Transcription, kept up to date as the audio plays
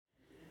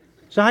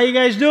So how you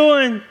guys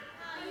doing?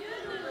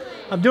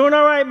 I'm doing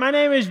all right. My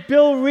name is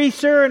Bill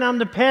Rieser, and I'm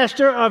the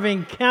pastor of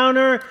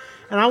Encounter,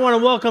 and I want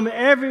to welcome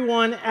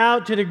everyone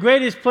out to the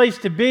greatest place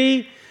to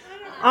be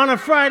on a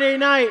Friday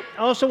night.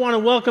 I also want to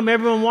welcome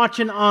everyone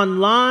watching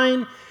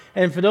online,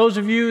 and for those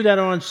of you that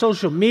are on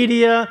social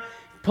media,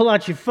 pull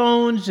out your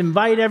phones,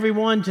 invite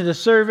everyone to the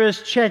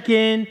service, check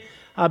in,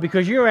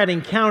 because you're at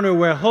Encounter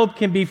where hope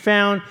can be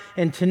found,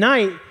 and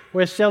tonight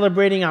we're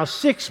celebrating our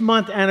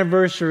 6-month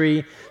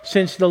anniversary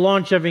since the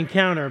launch of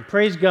Encounter.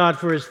 Praise God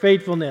for His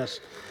faithfulness.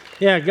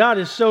 Yeah, God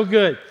is so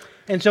good.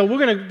 And so we're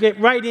going to get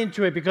right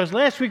into it because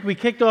last week we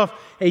kicked off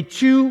a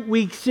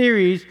 2-week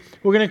series.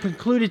 We're going to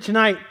conclude it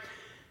tonight,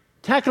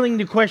 tackling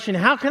the question,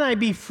 how can I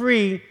be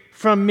free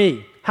from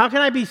me? How can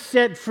I be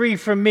set free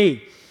from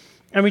me?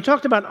 And we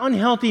talked about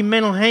unhealthy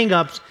mental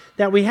hang-ups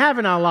that we have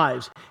in our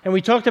lives. And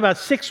we talked about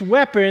 6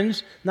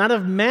 weapons, not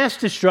of mass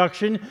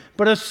destruction,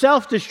 but of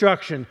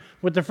self-destruction,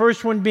 with the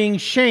first one being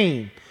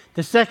shame,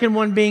 the second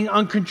one being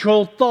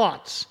uncontrolled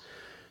thoughts,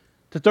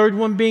 the third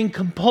one being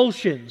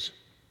compulsions.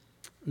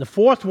 The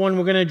fourth one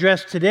we're going to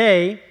address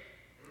today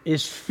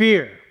is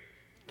fear.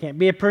 Can't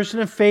be a person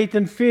of faith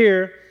and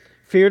fear.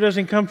 Fear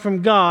doesn't come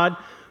from God.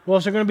 We're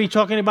also going to be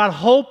talking about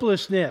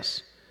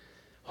hopelessness.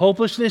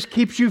 Hopelessness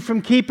keeps you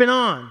from keeping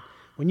on.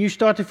 When you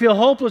start to feel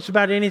hopeless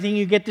about anything,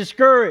 you get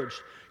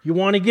discouraged. You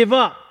want to give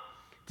up.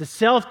 The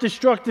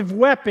self-destructive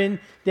weapon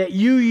that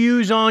you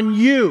use on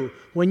you.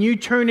 When you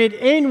turn it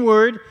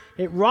inward,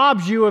 it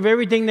robs you of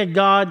everything that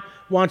God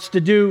wants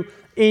to do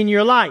in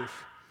your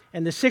life.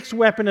 And the 6th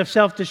weapon of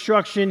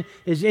self-destruction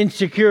is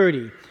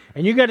insecurity.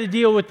 And you got to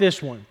deal with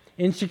this one.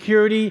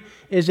 Insecurity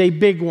is a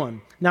big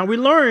one. Now we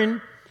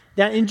learn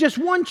that in just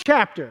one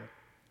chapter,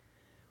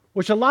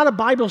 which a lot of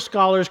Bible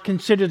scholars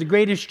consider the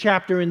greatest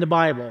chapter in the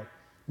Bible,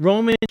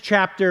 Romans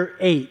chapter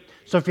 8.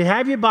 So if you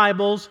have your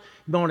Bibles,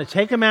 you want to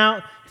take them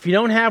out. If you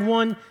don't have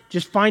one,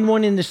 just find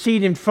one in the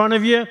seat in front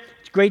of you.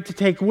 It's great to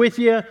take with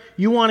you.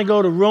 You want to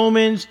go to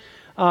Romans.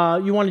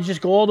 You want to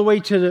just go all the way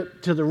to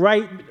the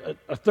right,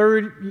 a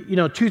third,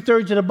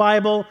 2/3 of the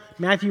Bible,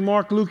 Matthew,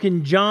 Mark, Luke,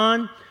 and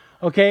John,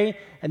 okay?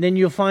 And then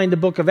you'll find the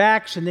book of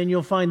Acts, and then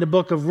you'll find the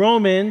book of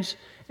Romans,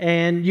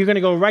 and you're going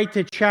to go right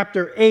to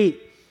chapter 8.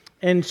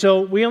 And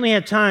so we only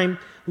had time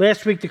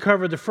last week to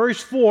cover the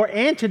first 4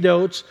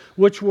 antidotes,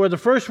 which were, the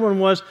first one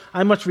was,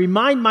 I must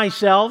remind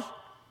myself,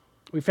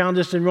 we found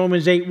this in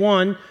Romans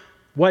 8:1,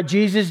 what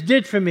Jesus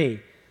did for me.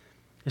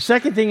 The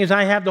second thing is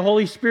I have the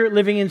Holy Spirit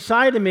living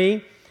inside of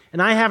me,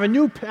 and I have a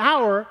new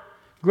power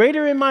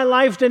greater in my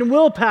life than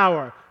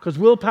willpower, because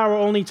willpower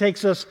only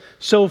takes us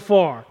so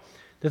far.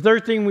 The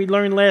third thing we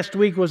learned last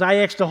week was I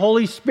asked the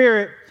Holy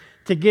Spirit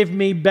to give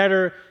me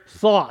better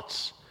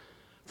thoughts.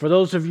 For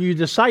those of you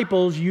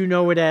disciples, you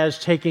know it as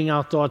taking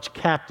our thoughts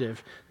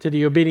captive to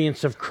the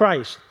obedience of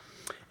Christ.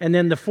 And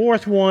then the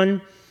fourth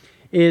one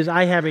is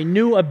I have a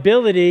new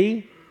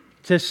ability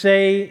to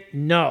say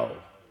no.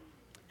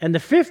 And the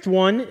fifth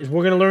one is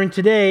we're going to learn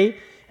today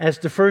as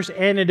the first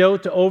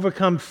antidote to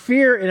overcome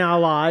fear in our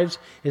lives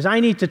is I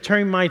need to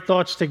turn my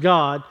thoughts to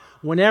God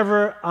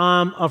whenever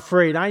I'm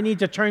afraid. I need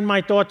to turn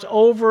my thoughts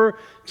over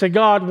to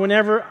God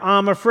whenever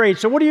I'm afraid.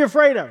 So what are you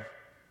afraid of?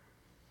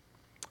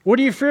 What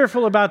are you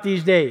fearful about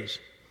these days?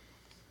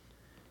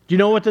 Do you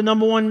know what the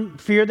number one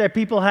fear that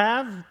people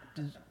have?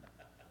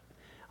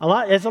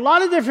 There's a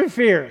lot of different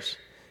fears.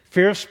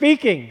 Fear of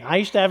speaking. I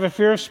used to have a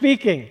fear of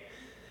speaking.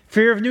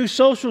 Fear of new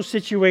social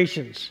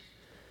situations.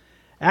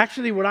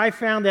 Actually, what I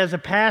found as a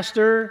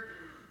pastor,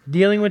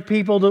 dealing with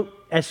people,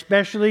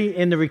 especially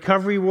in the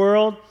recovery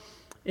world,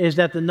 is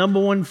that the number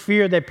one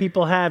fear that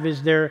people have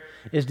is the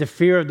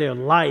fear of their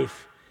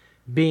life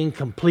being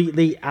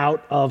completely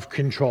out of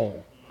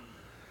control.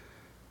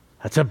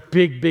 That's a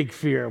big, big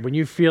fear. When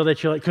you feel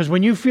that because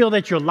when you feel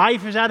that your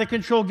life is out of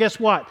control, guess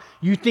what?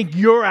 You think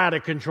you're out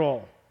of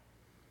control.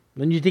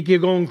 Then you think you're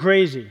going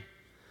crazy.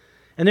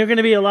 And there are going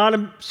to be a lot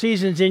of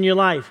seasons in your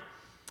life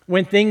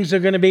when things are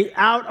going to be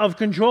out of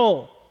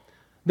control.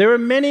 There are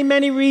many,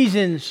 many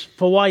reasons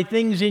for why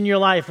things in your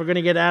life are going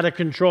to get out of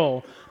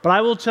control. But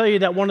I will tell you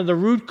that one of the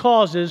root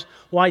causes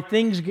why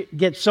things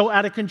get so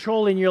out of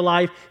control in your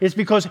life is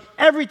because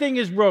everything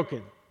is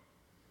broken.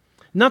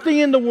 Nothing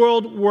in the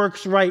world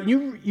works right.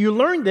 You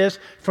learned this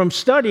from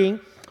studying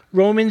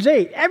Romans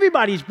 8.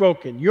 Everybody's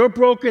broken. You're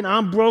broken.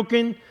 I'm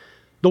broken.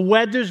 The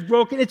weather's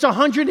broken. It's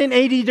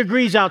 180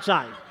 degrees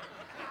outside.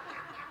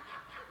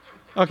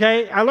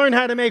 Okay? I learned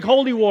how to make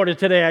holy water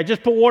today. I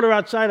just put water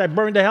outside. I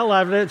burned the hell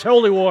out of it. It's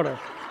holy water.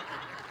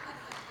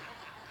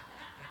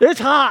 It's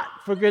hot,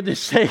 for goodness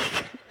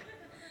sake.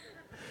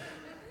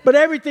 But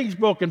everything's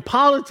broken.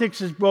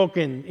 Politics is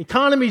broken.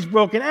 Economy's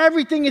broken.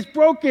 Everything is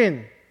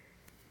broken.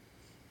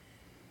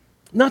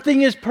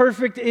 Nothing is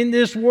perfect in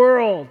this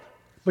world.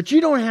 But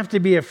you don't have to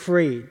be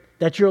afraid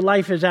that your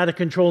life is out of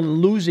control and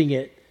losing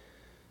it,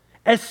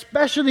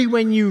 especially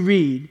when you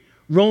read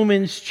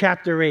Romans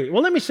chapter 8.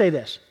 Well, let me say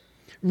this.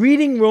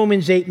 Reading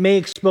Romans 8 may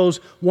expose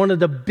one of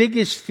the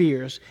biggest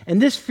fears, and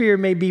this fear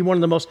may be one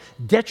of the most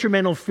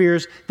detrimental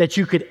fears that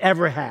you could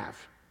ever have.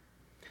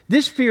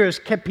 This fear has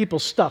kept people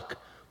stuck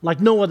like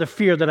no other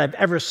fear that I've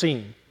ever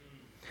seen.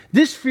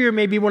 This fear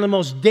may be one of the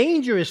most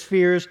dangerous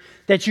fears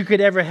that you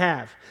could ever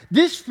have.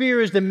 This fear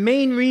is the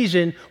main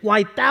reason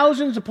why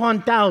thousands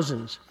upon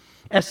thousands,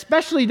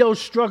 especially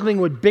those struggling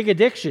with big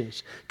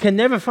addictions, can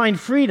never find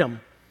freedom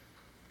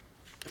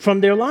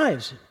from their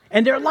lives.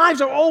 And their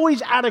lives are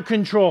always out of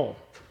control.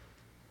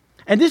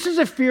 And this is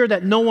a fear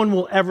that no one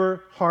will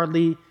ever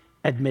hardly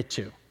admit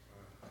to.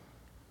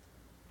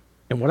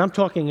 And what I'm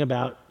talking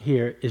about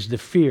here is the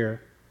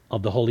fear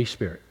of the Holy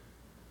Spirit.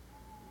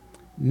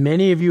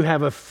 Many of you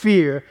have a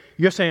fear.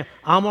 You're saying,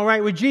 I'm all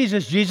right with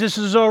Jesus. Jesus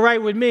is all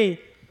right with me.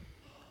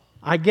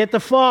 I get the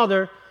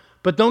Father,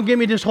 but don't give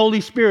me this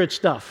Holy Spirit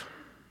stuff.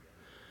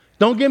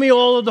 Don't give me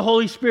all of the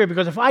Holy Spirit,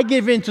 because if I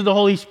give in to the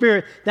Holy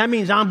Spirit, that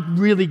means I'm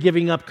really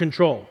giving up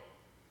control.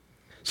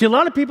 See, a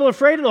lot of people are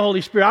afraid of the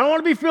Holy Spirit. I don't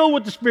want to be filled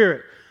with the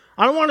Spirit.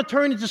 I don't want to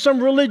turn into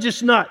some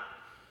religious nut.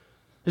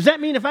 Does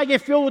that mean if I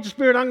get filled with the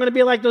Spirit, I'm going to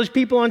be like those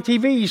people on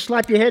TV? You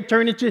slap your head,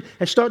 turn into,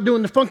 and start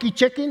doing the funky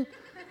chicken?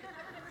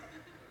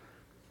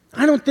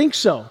 I don't think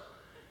so,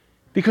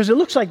 because it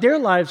looks like their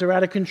lives are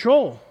out of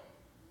control.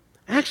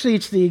 Actually,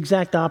 it's the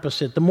exact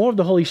opposite. The more of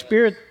the Holy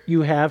Spirit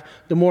you have,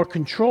 the more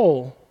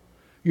control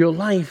your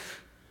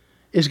life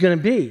is going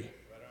to be.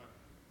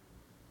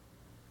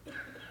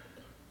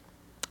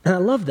 And I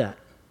love that.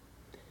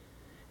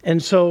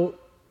 And so,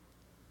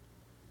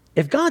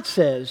 if God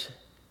says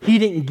He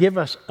didn't give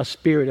us a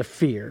spirit of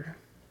fear,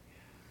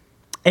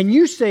 and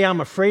you say,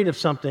 I'm afraid of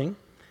something,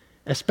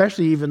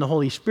 especially even the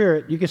Holy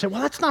Spirit, you can say,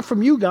 well, that's not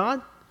from you,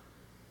 God.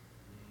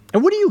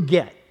 And what do you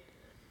get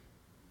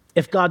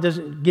if God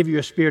doesn't give you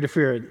a spirit of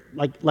fear,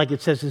 like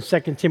it says in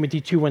 2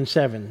 Timothy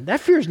 2:17? That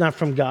fear is not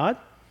from God,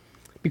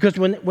 because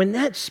when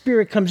that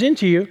spirit comes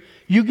into you,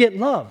 you get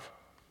love.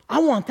 I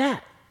want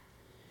that.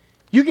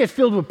 You get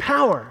filled with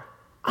power.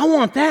 I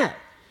want that.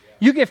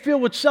 You get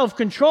filled with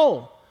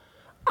self-control.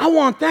 I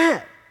want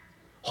that.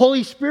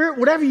 Holy Spirit,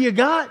 whatever you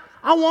got,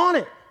 I want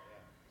it.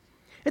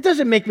 It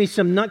doesn't make me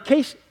some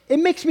nutcase. It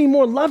makes me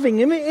more loving.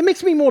 It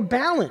makes me more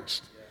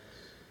balanced.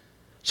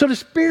 So the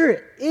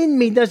Spirit in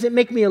me doesn't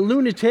make me a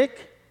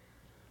lunatic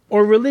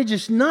or a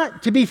religious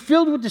nut. To be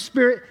filled with the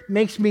Spirit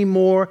makes me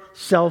more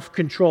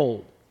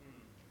self-controlled.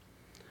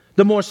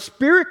 The more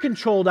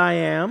Spirit-controlled I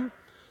am,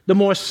 the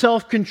more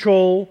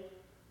self-control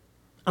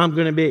I'm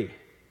going to be.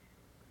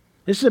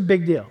 This is a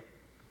big deal.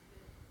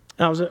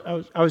 I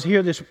was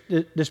here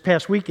this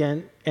past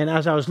weekend, and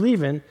as I was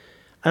leaving,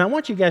 and I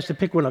want you guys to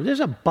pick one up.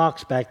 There's a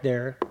box back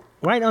there,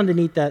 right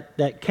underneath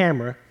that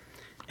camera.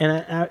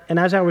 And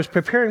as I was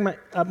preparing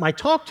my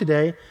talk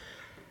today,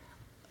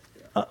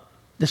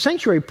 the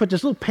sanctuary put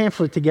this little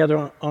pamphlet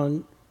together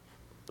on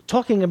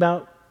talking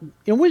about,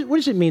 what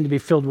does it mean to be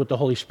filled with the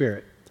Holy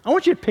Spirit? I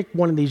want you to pick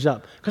one of these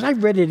up, because I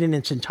read it in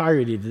its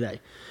entirety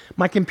today.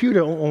 My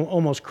computer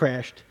almost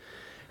crashed.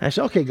 And I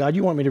said, okay, God,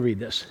 you want me to read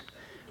this?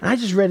 And I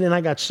just read it, and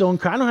I got so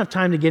encouraged. I don't have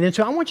time to get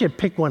into it. I want you to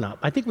pick one up.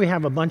 I think we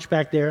have a bunch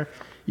back there.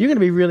 You're going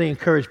to be really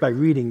encouraged by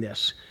reading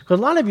this. Because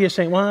a lot of you are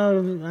saying,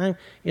 well,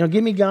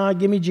 give me God,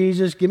 give me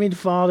Jesus, give me the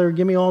Father,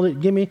 give me all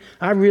that,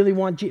 I really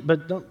want Jesus.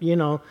 But,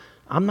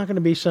 I'm not going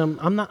to be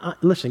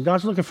listen,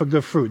 God's looking for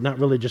good fruit, not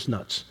religious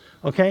nuts,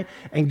 okay?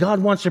 And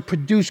God wants to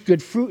produce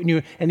good fruit in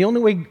you, and the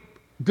only way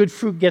good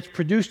fruit gets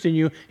produced in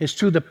you is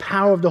through the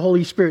power of the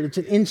Holy Spirit. It's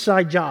an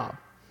inside job.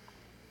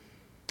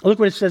 Look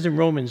what it says in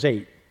Romans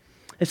 8.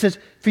 It says,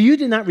 for you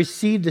did not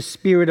receive the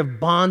spirit of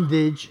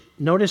bondage.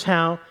 Notice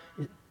how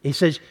he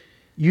says,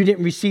 you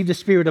didn't receive the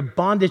spirit of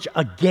bondage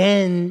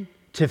again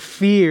to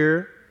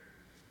fear,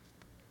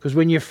 because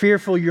when you're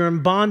fearful, you're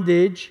in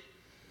bondage,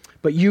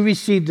 but you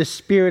received the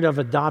spirit of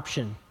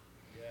adoption,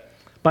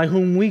 by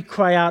whom we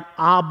cry out,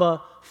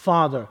 Abba,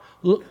 Father.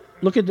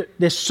 Look at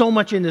there's so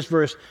much in this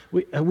verse.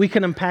 We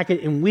can unpack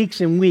it in weeks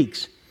and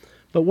weeks.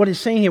 But what it's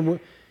saying here,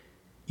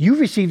 you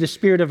received the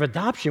spirit of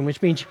adoption,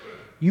 which means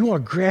you are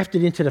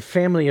grafted into the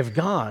family of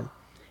God.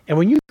 And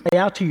when you cry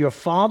out to your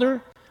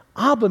Father,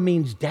 Abba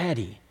means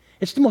daddy.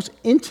 It's the most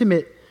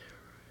intimate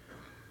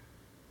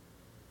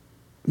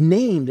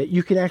name that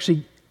you can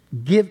actually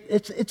give.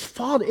 It's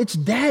Father, it's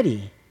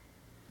daddy.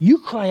 You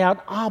cry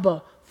out,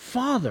 Abba,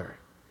 Father.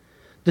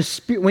 The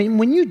Spirit,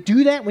 when you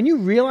do that, when you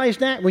realize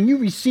that, when you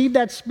receive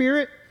that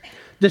Spirit,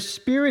 the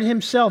Spirit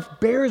Himself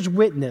bears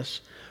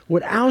witness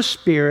with our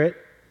spirit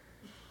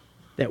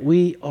that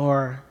we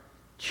are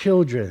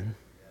children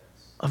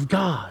of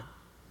God.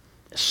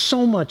 There's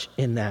so much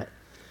in that.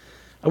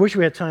 I wish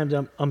we had time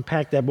to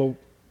unpack that, but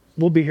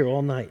we'll be here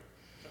all night.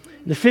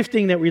 The fifth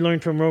thing that we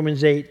learned from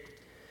Romans 8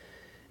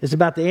 is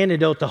about the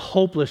antidote to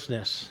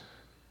hopelessness.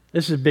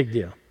 This is a big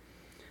deal.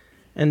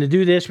 And to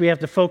do this, we have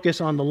to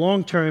focus on the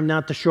long term,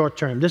 not the short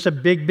term. This is a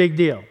big, big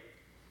deal.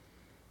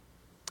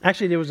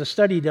 Actually, there was a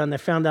study done that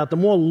found out the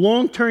more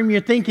long term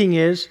your thinking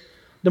is,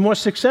 the more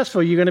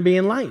successful you're going to be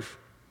in life.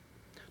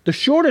 The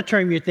shorter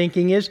term your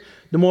thinking is,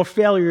 the more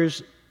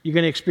failures you're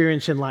going to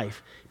experience in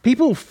life.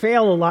 People who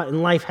fail a lot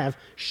in life have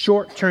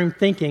short-term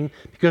thinking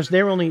because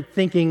they're only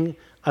thinking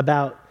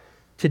about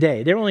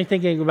today. They're only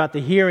thinking about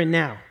the here and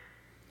now.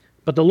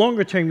 But the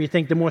longer term you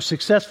think, the more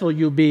successful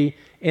you'll be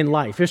in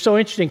life. It's so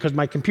interesting because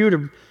my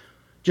computer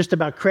just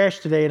about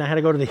crashed today and I had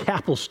to go to the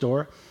Apple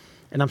store.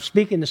 And I'm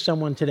speaking to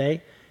someone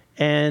today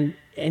and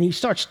he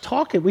starts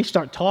talking. We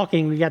start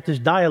talking. We got this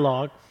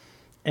dialogue.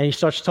 And he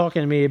starts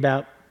talking to me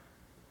about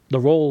the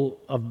role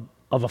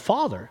of a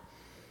father.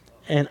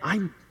 And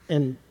I'm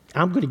going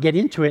to get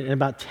into it in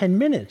about 10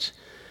 minutes.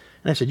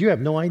 And I said, you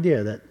have no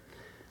idea that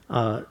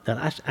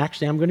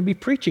actually I'm going to be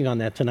preaching on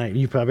that tonight.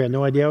 You probably had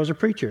no idea I was a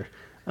preacher.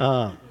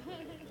 And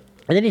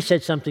then he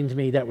said something to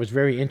me that was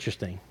very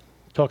interesting,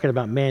 talking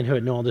about manhood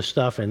and all this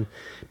stuff and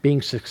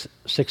being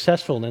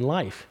successful in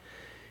life.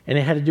 And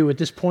it had to do with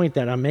this point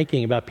that I'm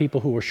making about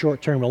people who were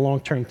short-term or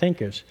long-term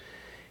thinkers.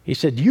 He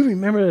said, do you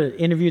remember the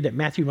interview that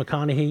Matthew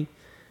McConaughey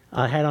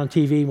had on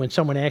TV when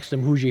someone asked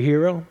him, who's your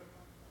hero?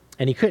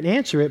 And he couldn't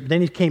answer it, but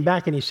then he came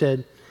back and he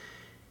said,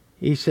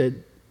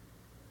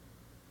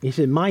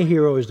 my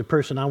hero is the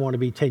person I want to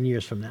be 10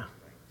 years from now.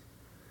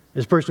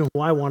 Is the person who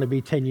I want to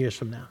be 10 years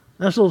from now.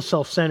 That's a little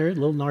self-centered, a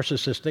little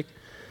narcissistic,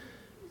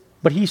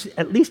 but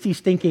at least he's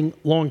thinking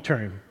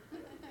long-term.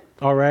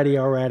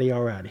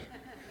 Alrighty.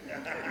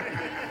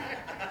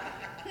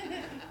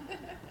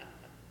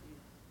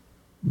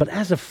 But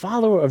as a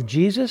follower of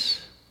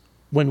Jesus,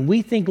 when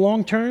we think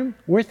long-term,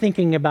 we're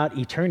thinking about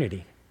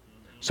eternity.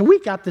 So we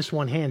got this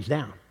one hands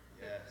down.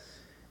 Yes.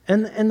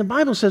 And the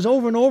Bible says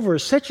over and over,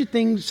 set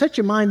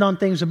your mind on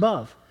things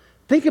above.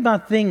 Think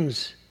about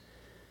things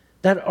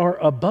that are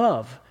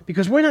above.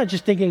 Because we're not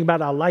just thinking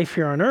about our life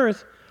here on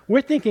earth.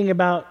 We're thinking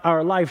about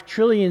our life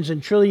trillions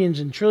and trillions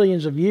and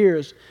trillions of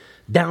years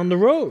down the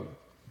road.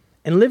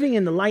 And living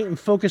in the light and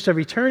focus of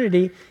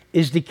eternity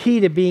is the key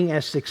to being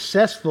as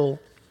successful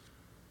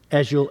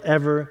as you'll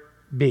ever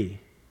be.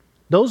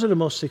 Those are the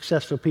most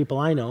successful people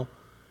I know,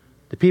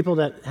 the people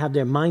that have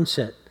their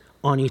mindset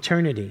on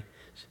eternity.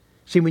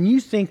 See, when you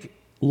think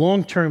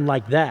long-term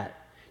like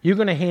that, you're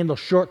going to handle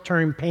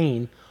short-term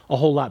pain a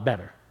whole lot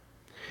better.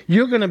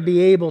 You're going to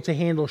be able to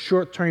handle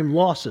short-term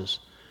losses,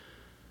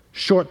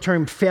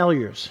 short-term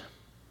failures,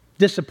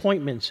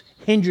 disappointments,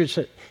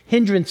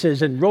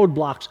 hindrances and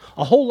roadblocks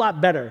a whole lot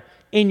better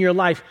in your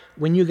life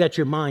when you got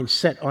your mind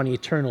set on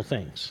eternal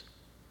things.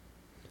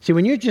 See,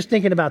 when you're just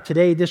thinking about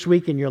today, this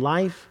week in your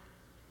life,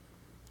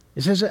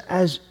 it says,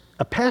 as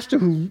a pastor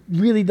who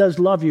really does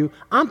love you,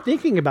 I'm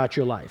thinking about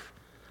your life.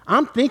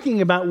 I'm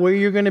thinking about where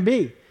you're going to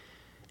be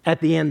at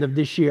the end of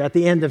this year, at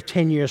the end of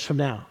 10 years from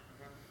now,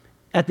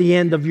 at the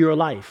end of your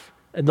life,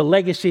 and the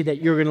legacy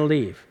that you're going to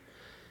leave.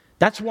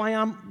 That's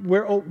why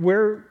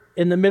we're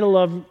in the middle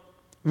of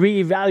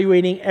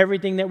reevaluating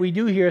everything that we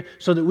do here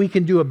so that we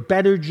can do a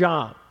better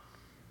job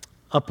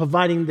of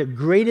providing the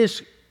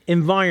greatest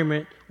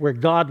environment where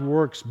God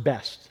works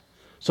best,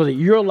 so that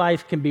your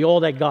life can be all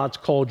that God's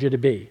called you to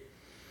be.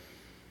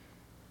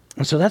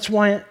 And so that's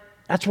what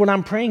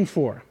I'm praying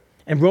for.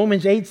 And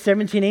Romans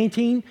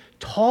 8:17-18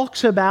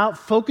 talks about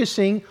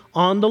focusing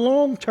on the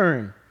long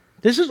term.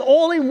 This is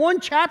all in one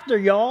chapter,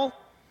 y'all.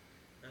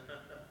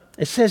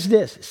 It says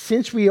this,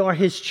 since we are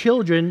his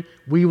children,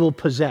 we will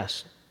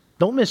possess.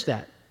 Don't miss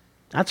that.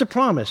 That's a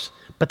promise,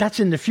 but that's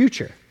in the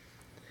future.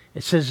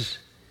 It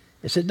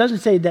doesn't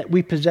say that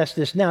we possess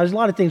this now. There's a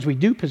lot of things we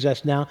do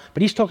possess now,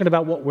 but he's talking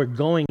about what we're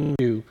going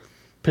to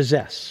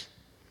possess.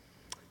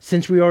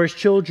 Since we are his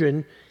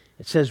children,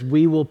 it says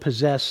we will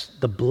possess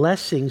the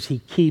blessings he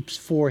keeps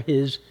for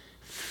his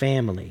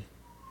family.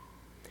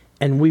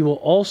 And we will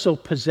also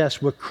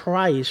possess with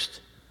Christ,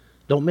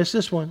 don't miss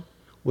this one,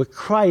 with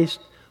Christ,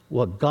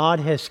 what God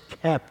has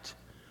kept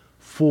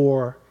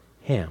for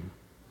him.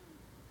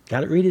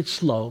 Got to read it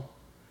slow.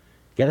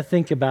 Got to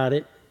think about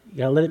it. You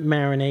got to let it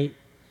marinate.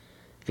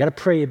 You got to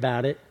pray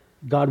about it.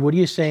 God, what are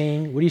you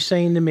saying? What are you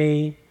saying to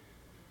me?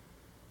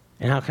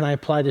 And how can I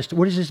apply this?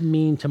 What does this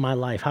mean to my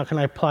life? How can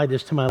I apply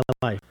this to my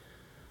life?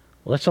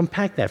 Well, let's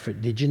unpack that.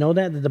 Did you know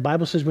that the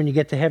Bible says when you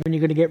get to heaven,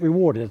 you're going to get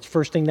rewarded? That's the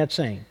first thing that's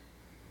saying.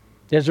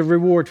 There's a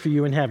reward for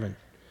you in heaven.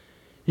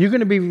 You're going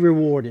to be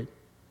rewarded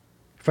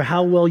for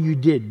how well you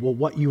did with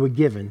what you were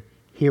given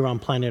here on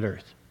planet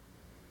Earth.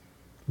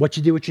 What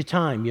you did with your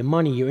time, your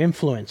money, your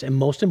influence, and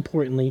most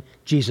importantly,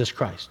 Jesus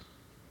Christ.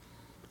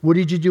 What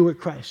did you do with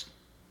Christ?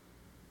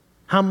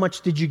 How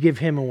much did you give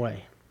him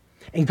away?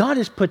 And God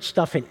has put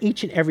stuff in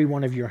each and every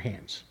one of your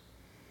hands.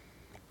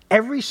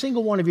 Every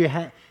single one of you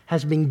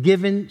has been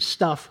given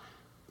stuff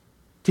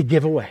to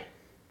give away.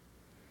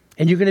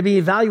 And you're going to be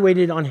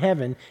evaluated on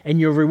heaven, and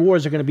your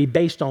rewards are going to be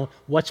based on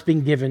what's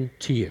been given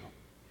to you.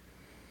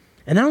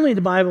 And not only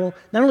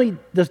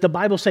does the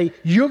Bible say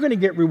you're going to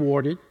get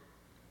rewarded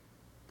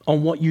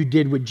on what you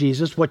did with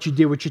Jesus, what you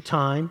did with your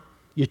time,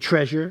 your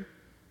treasure,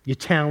 your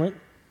talent,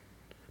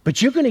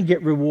 but you're going to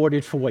get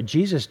rewarded for what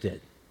Jesus did.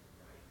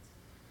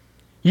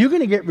 You're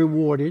going to get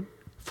rewarded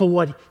for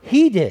what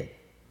he did.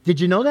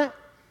 Did you know that?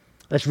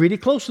 Let's read it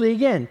closely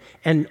again.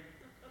 And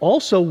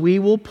also we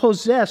will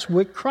possess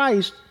with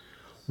Christ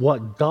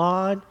what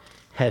God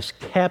has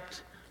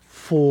kept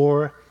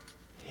for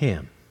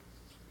him.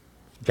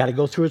 Got to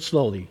go through it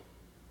slowly.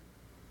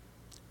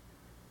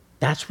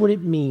 That's what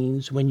it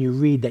means when you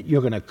read that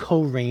you're going to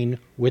co-reign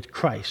with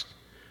Christ.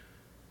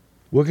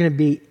 We're going to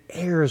be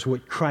heirs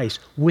with Christ,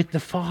 with the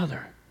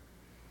Father.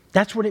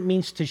 That's what it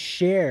means to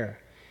share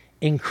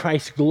in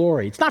Christ's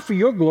glory. It's not for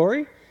your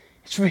glory.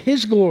 It's for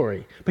his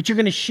glory. But you're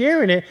going to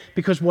share in it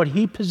because what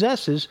he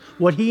possesses,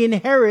 what he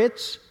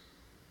inherits,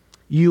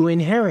 you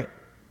inherit.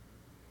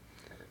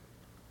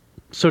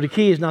 So the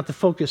key is not to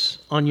focus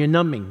on your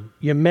numbing,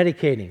 your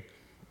medicating,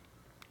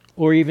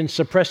 or even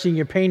suppressing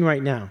your pain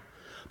right now,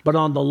 but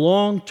on the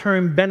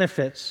long-term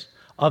benefits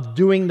of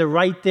doing the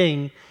right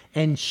thing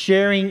and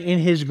sharing in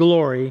his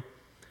glory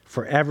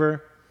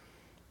forever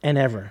and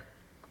ever.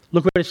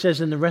 Look what it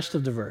says in the rest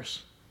of the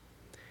verse.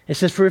 It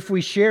says, for if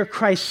we share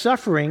Christ's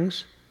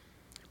sufferings,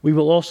 we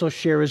will also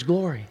share his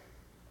glory.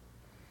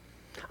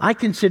 I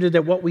consider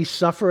that what we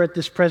suffer at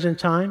this present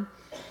time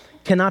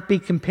cannot be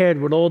compared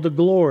with all the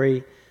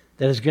glory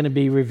that is going to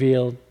be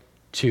revealed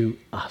to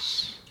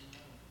us.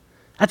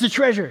 That's a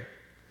treasure.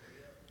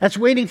 That's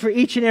waiting for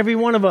each and every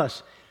one of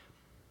us.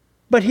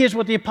 But here's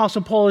what the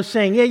Apostle Paul is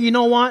saying. Yeah, you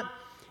know what?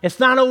 It's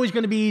not always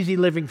going to be easy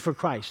living for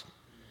Christ.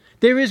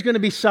 There is going to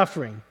be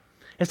suffering.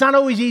 It's not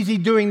always easy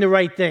doing the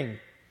right thing.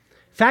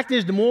 Fact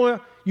is, the more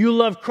you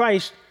love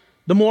Christ,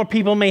 the more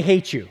people may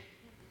hate you.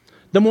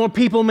 The more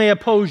people may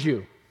oppose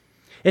you.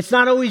 It's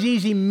not always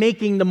easy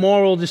making the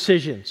moral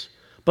decisions.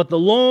 But the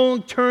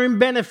long-term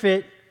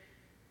benefit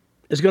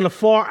is going to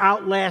far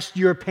outlast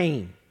your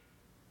pain.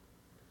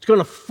 It's going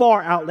to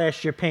far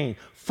outlast your pain.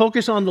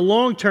 Focus on the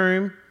long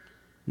term,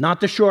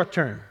 not the short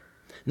term.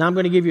 Now I'm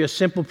going to give you a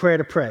simple prayer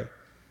to pray.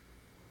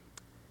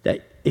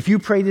 That if you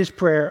pray this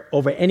prayer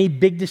over any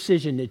big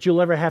decision that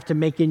you'll ever have to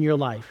make in your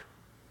life,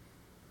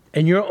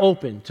 and you're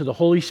open to the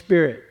Holy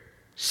Spirit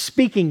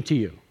speaking to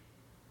you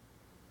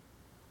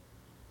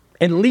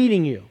and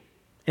leading you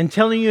and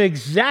telling you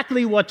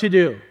exactly what to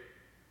do,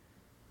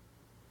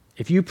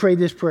 if you pray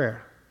this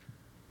prayer,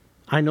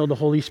 I know the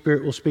Holy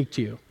Spirit will speak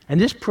to you. And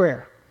this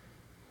prayer,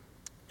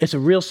 it's a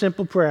real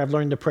simple prayer I've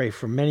learned to pray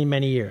for many,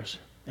 many years.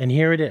 And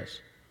here it is.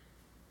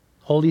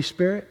 Holy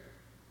Spirit,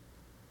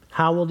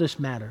 how will this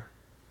matter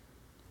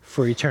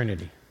for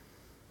eternity?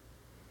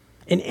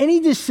 In any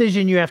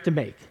decision you have to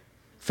make,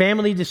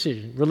 family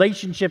decision,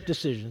 relationship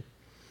decision,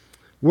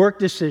 work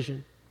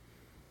decision,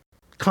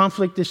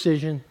 conflict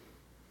decision,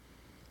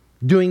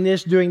 doing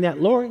this, doing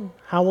that, Lord,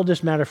 how will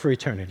this matter for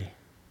eternity?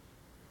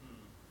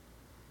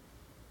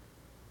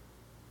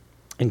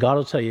 And God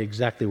will tell you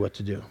exactly what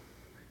to do.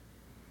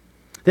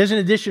 There's an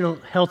additional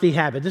healthy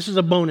habit. This is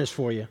a bonus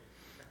for you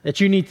that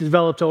you need to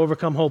develop to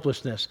overcome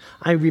hopelessness.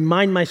 I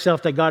remind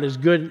myself that God is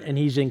good and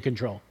he's in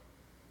control.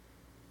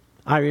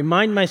 I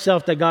remind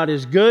myself that God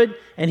is good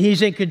and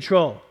he's in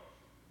control.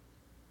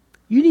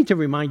 You need to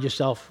remind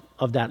yourself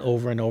of that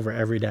over and over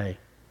every day.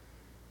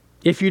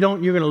 If you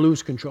don't, you're going to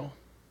lose control.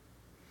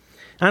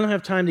 I don't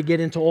have time to get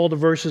into all the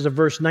verses of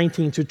verse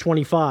 19 to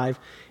 25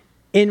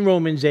 in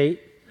Romans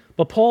 8,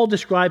 but Paul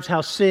describes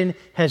how sin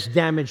has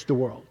damaged the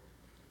world.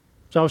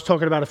 So I was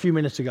talking about a few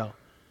minutes ago.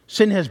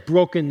 Sin has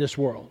broken this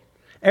world.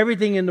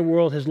 Everything in the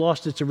world has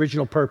lost its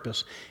original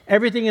purpose.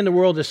 Everything in the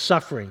world is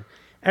suffering.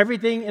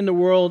 Everything in the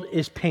world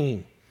is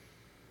pain.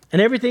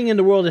 And everything in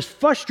the world is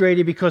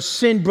frustrated because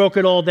sin broke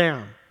it all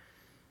down.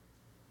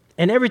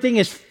 And everything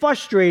is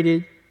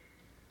frustrated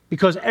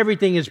because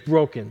everything is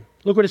broken.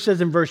 Look what it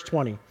says in verse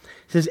 20. It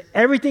says,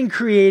 everything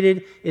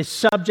created is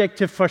subject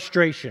to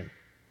frustration,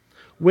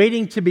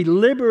 waiting to be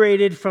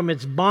liberated from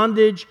its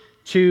bondage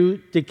to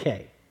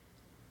decay.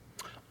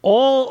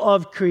 All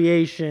of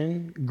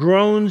creation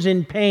groans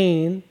in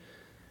pain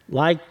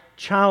like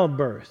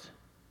childbirth.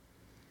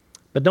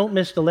 But don't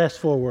miss the last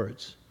four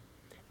words.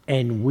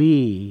 And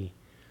we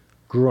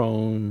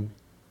groan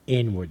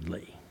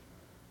inwardly.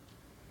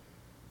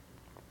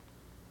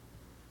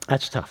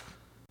 That's tough.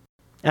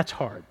 That's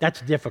hard.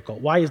 That's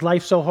difficult. Why is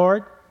life so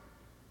hard?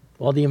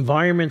 Well, the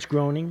environment's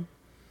groaning.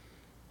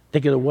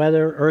 Think of the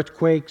weather,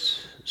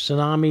 earthquakes,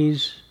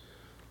 tsunamis,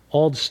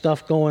 all the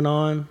stuff going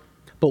on.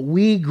 But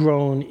we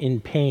groan in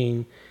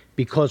pain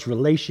because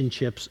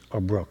relationships are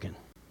broken.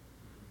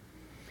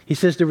 He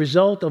says the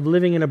result of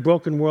living in a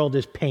broken world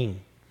is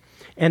pain.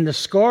 And the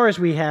scars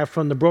we have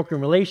from the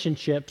broken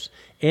relationships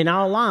in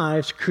our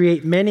lives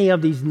create many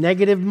of these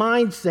negative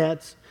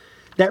mindsets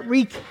that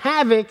wreak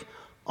havoc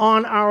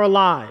on our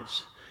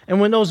lives. And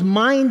when those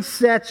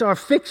mindsets are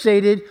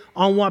fixated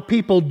on what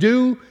people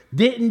do,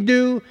 didn't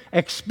do,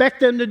 expect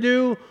them to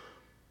do,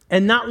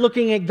 and not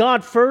looking at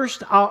God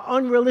first, our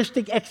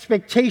unrealistic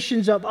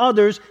expectations of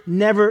others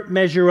never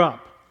measure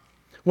up.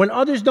 When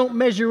others don't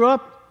measure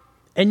up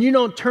and you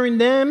don't turn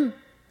them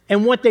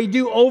and what they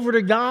do over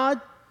to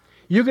God,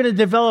 you're going to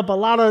develop a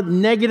lot of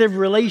negative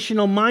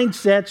relational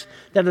mindsets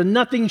that are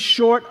nothing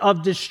short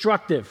of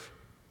destructive.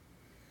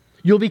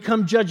 You'll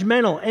become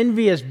judgmental,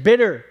 envious,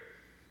 bitter,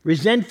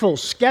 resentful,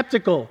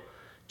 skeptical,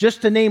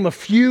 just to name a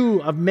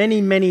few of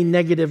many, many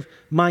negative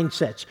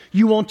mindsets.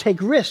 You won't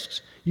take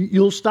risks.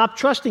 You'll stop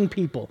trusting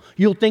people.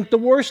 You'll think the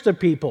worst of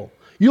people.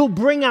 You'll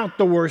bring out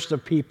the worst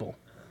of people.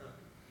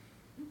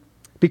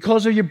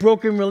 Because of your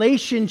broken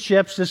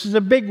relationships, this is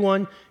a big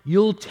one,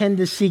 you'll tend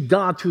to see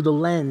God through the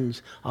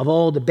lens of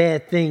all the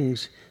bad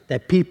things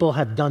that people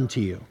have done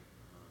to you.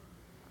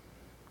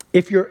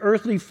 If your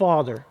earthly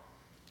father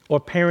or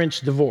parents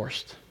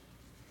divorced,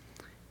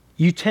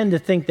 you tend to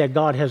think that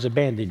God has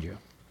abandoned you.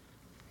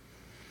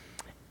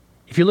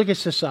 If you look at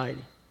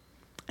society,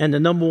 and the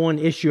number one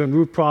issue and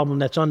root problem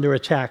that's under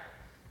attack,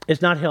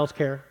 it's not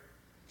healthcare,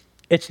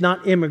 it's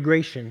not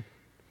immigration,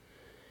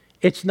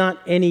 it's not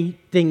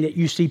anything that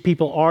you see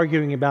people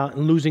arguing about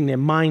and losing their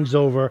minds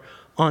over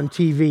on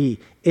TV.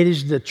 It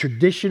is the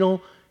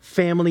traditional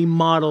family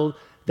model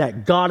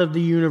that God of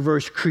the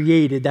universe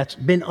created that's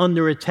been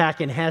under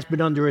attack and has been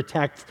under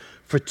attack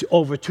for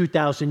over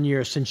 2,000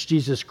 years since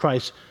Jesus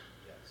Christ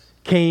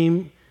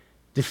came,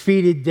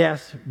 defeated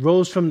death,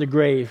 rose from the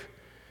grave,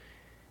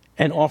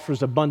 and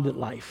offers abundant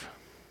life.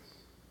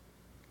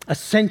 A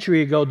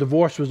century ago,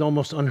 divorce was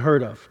almost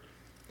unheard of.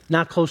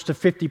 Now close to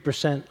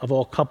 50% of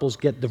all couples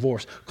get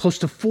divorced. Close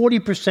to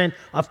 40%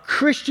 of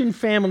Christian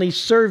families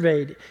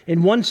surveyed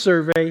in one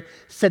survey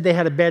said they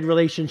had a bad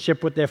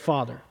relationship with their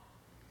father.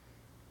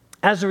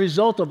 As a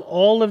result of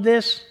all of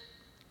this,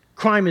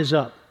 crime is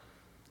up.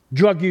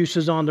 Drug use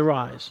is on the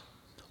rise.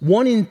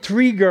 1 in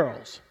 3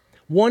 girls,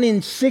 1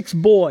 in 6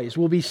 boys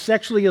will be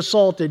sexually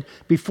assaulted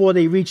before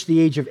they reach the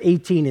age of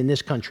 18 in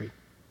this country.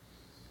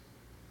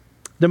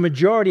 The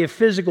majority of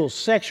physical,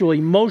 sexual,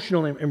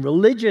 emotional, and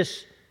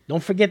religious,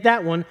 don't forget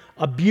that one,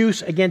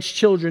 abuse against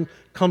children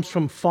comes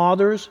from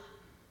fathers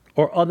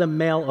or other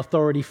male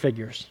authority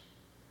figures.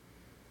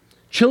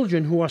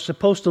 Children who are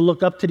supposed to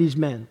look up to these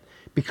men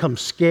become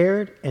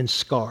scared and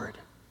scarred,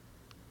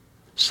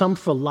 some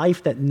for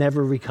life that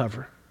never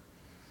recover.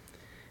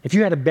 If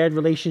you had a bad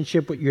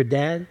relationship with your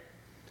dad,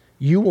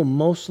 you will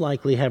most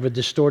likely have a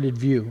distorted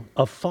view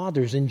of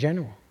fathers in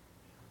general.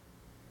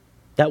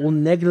 That will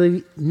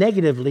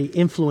negatively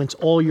influence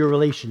all your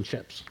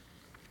relationships.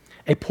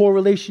 A poor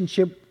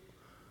relationship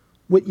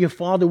with your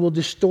father will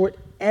distort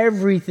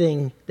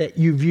everything that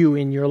you view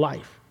in your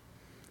life.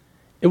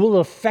 It will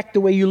affect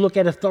the way you look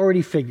at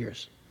authority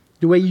figures,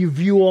 the way you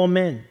view all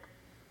men.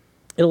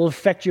 It will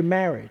affect your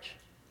marriage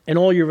and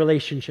all your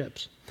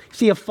relationships.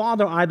 See, a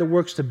father either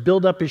works to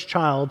build up his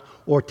child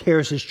or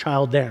tears his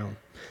child down.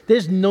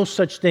 There's no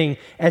such thing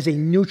as a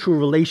neutral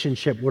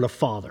relationship with a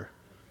father.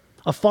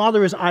 A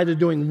father is either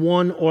doing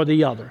one or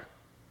the other.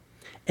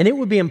 And it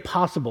would be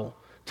impossible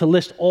to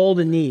list all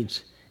the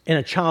needs in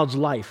a child's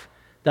life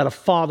that a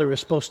father is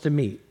supposed to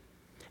meet.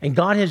 And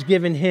God has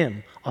given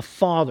him, a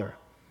father,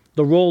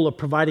 the role of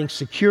providing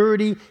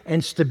security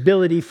and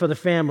stability for the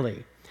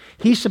family.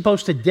 He's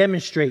supposed to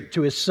demonstrate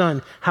to his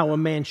son how a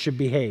man should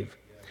behave.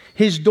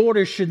 His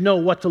daughters should know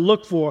what to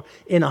look for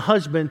in a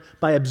husband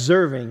by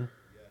observing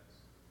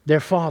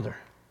their father.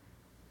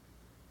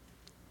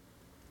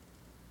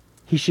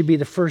 He should be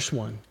the first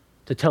one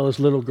to tell his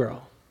little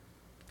girl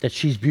that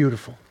she's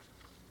beautiful,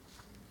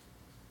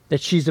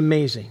 that she's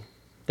amazing,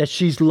 that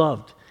she's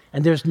loved,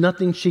 and there's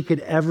nothing she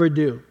could ever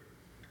do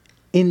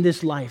in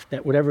this life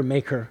that would ever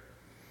make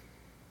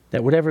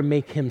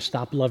him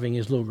stop loving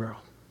his little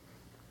girl.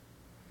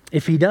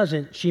 If he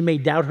doesn't, she may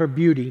doubt her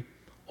beauty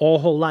all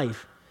her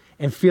life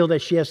and feel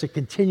that she has to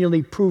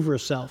continually prove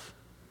herself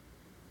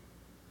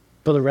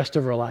for the rest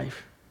of her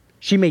life.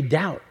 She may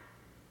doubt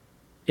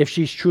if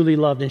she's truly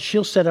loved, and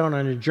she'll set out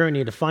on a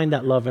journey to find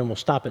that love and will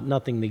stop at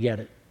nothing to get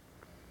it.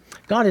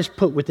 God has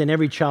put within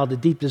every child a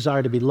deep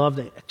desire to be loved,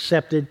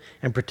 accepted,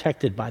 and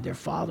protected by their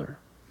father.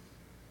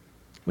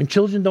 When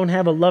children don't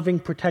have a loving,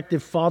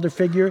 protective father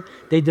figure,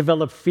 they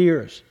develop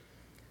fears,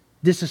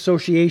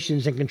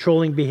 disassociations, and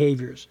controlling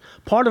behaviors.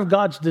 Part of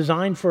God's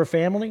design for a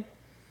family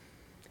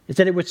is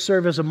that it would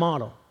serve as a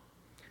model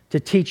to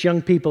teach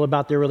young people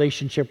about their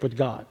relationship with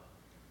God.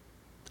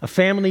 A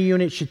family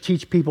unit should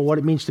teach people what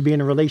it means to be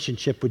in a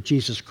relationship with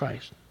Jesus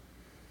Christ.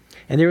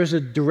 And there is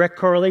a direct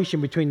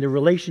correlation between the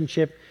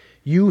relationship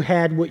you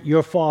had with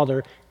your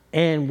father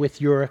and with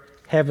your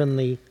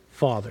heavenly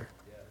Father.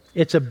 Yes.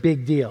 It's a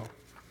big deal.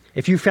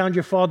 If you found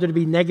your father to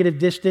be negative,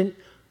 distant,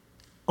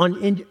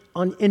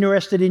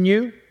 uninterested in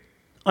you,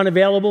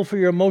 unavailable for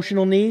your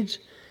emotional needs,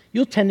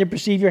 you'll tend to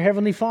perceive your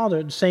heavenly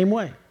Father the same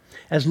way.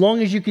 As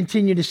long as you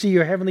continue to see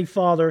your heavenly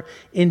Father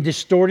in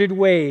distorted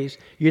ways,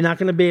 you're not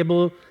going to be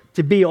able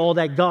to be all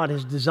that God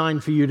has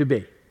designed for you to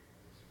be.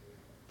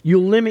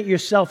 You'll limit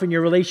yourself in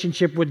your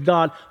relationship with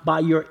God by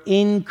your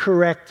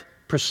incorrect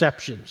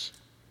perceptions.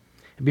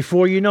 And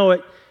before you know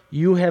it,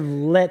 you have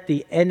let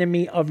the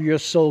enemy of your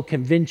soul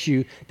convince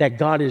you that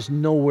God is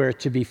nowhere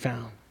to be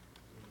found,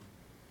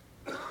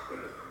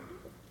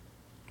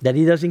 that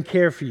He doesn't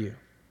care for you.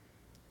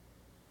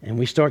 And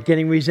we start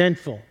getting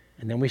resentful,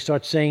 and then we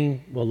start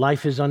saying, well,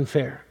 life is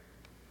unfair.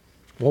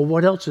 Well,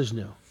 what else is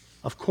new?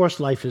 Of course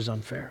life is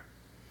unfair.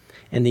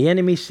 And the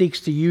enemy seeks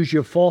to use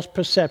your false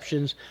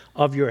perceptions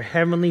of your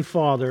heavenly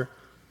Father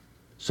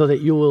so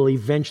that you will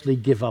eventually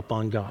give up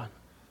on God.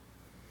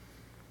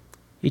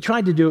 He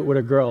tried to do it with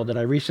a girl that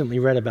I recently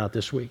read about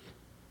this week.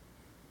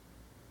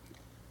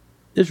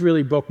 This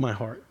really broke my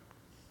heart.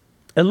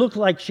 It looked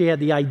like she had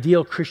the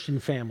ideal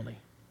Christian family.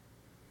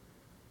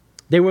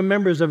 They were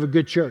members of a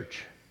good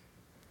church.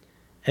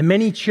 And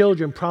many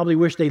children probably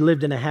wish they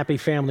lived in a happy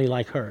family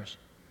like hers.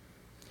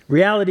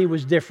 Reality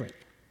was different.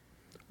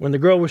 When the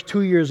girl was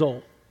 2 years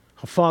old,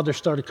 her father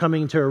started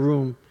coming into her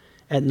room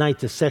at night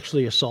to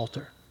sexually assault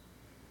her.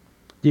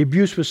 The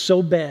abuse was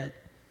so bad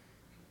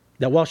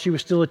that while she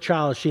was still a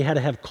child, she had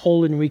to have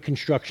colon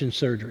reconstruction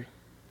surgery.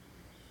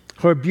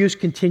 Her abuse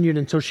continued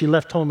until she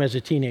left home as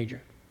a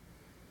teenager.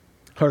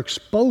 Her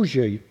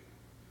exposure,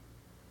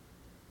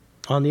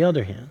 on the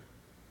other hand,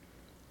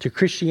 to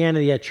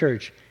Christianity at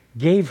church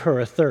gave her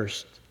a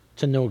thirst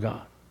to know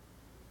God.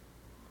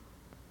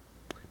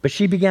 But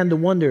she began to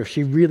wonder if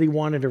she really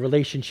wanted a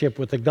relationship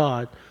with a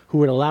God who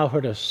would allow her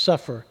to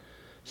suffer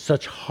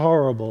such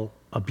horrible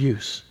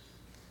abuse.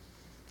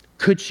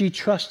 Could she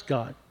trust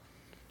God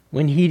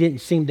when He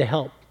didn't seem to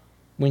help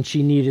when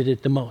she needed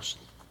it the most?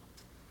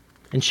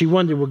 And she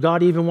wondered, would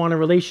God even want a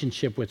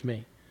relationship with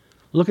me?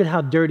 Look at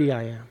how dirty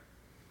I am.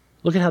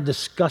 Look at how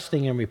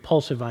disgusting and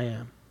repulsive I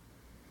am.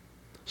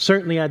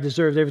 Certainly I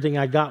deserved everything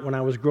I got when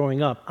I was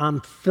growing up.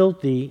 I'm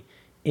filthy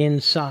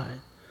inside.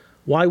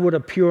 Why would a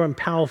pure and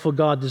powerful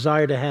God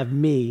desire to have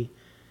me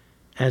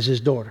as His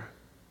daughter?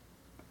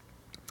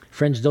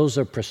 Friends, those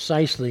are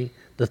precisely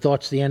the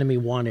thoughts the enemy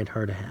wanted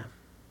her to have.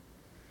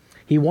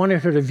 He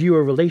wanted her to view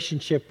a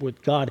relationship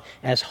with God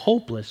as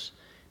hopeless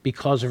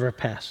because of her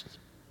past.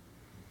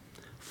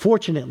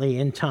 Fortunately,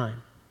 in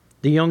time,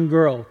 the young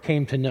girl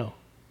came to know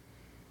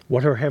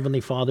what her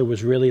Heavenly Father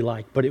was really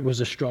like, but it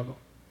was a struggle.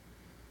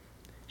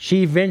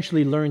 She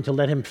eventually learned to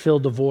let Him fill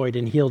the void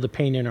and heal the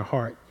pain in her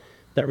heart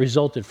that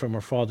resulted from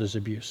her father's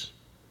abuse.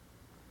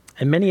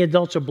 And many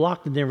adults are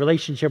blocked in their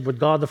relationship with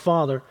God the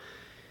Father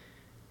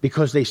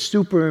because they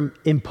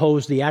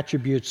superimpose the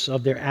attributes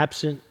of their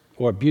absent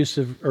or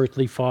abusive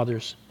earthly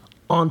fathers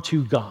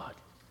onto God.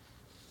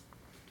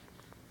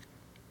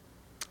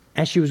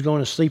 As she was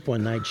going to sleep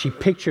one night, she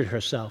pictured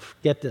herself,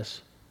 get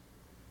this,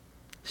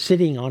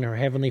 sitting on her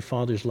Heavenly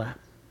Father's lap,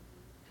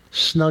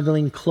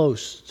 snuggling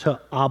close to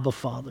Abba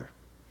Father.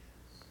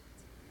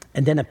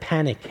 And then a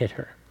panic hit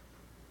her.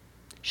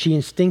 She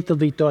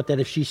instinctively thought that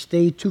if she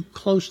stayed too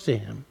close to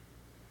Him,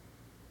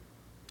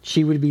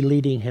 she would be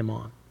leading Him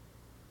on.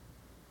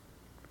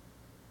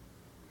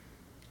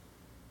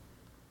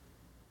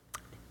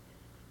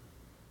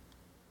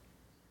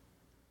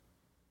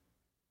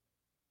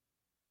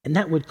 And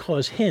that would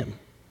cause him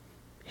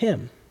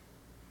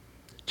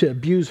to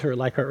abuse her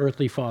like her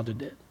earthly father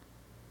did.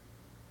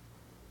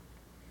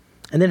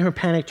 And then her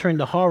panic turned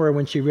to horror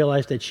when she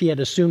realized that she had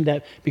assumed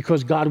that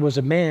because God was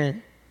a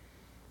man,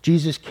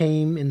 Jesus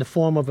came in the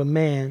form of a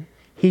man,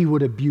 He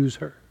would abuse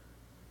her.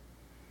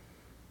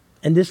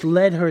 And this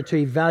led her to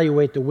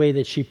evaluate the way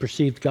that she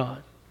perceived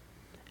God.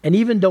 And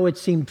even though it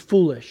seemed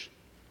foolish,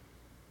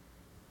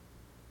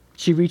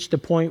 she reached a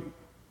point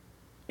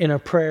in her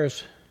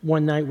prayers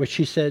one night where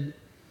she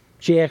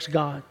asked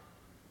God,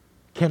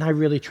 can I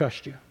really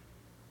trust You?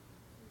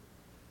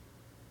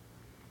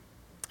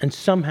 And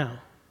somehow,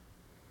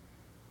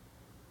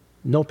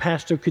 no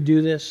pastor could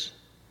do this,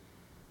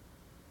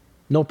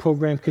 no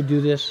program could do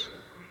this,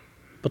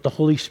 but the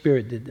Holy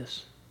Spirit did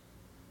this.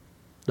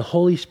 The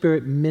Holy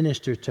Spirit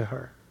ministered to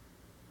her.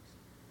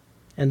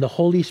 And the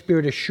Holy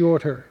Spirit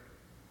assured her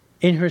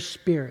in her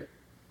spirit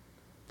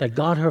that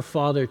God her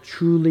Father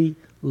truly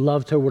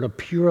loved her with a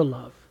pure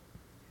love,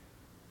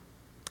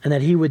 and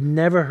that He would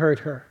never hurt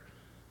her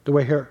the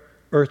way her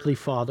earthly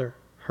father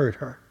hurt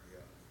her.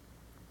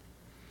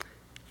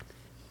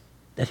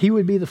 That He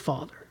would be the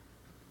Father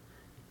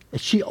that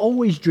she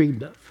always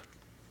dreamed of,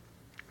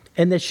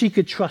 and that she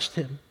could trust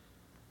Him.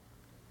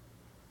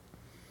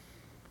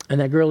 And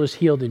that girl is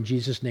healed in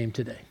Jesus' name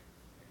today.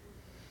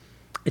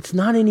 It's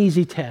not an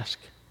easy task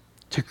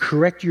to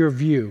correct your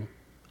view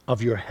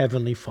of your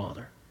Heavenly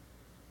Father.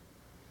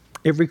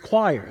 It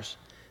requires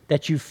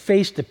that you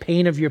face the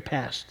pain of your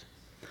past,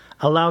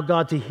 allow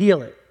God to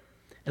heal it,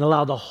 and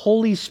allow the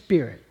Holy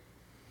Spirit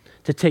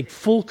to take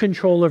full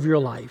control of your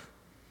life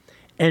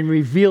and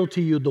reveal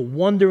to you the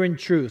wonder and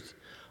truth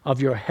of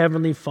your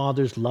Heavenly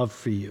Father's love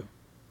for you.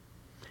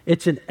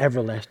 It's an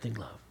everlasting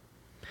love.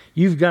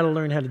 You've got to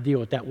learn how to deal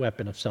with that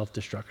weapon of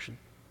self-destruction.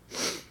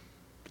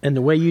 And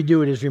the way you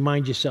do it is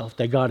remind yourself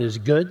that God is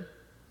good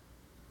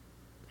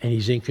and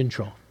He's in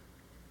control.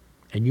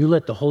 And you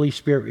let the Holy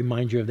Spirit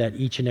remind you of that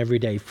each and every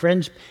day.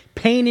 Friends,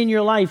 pain in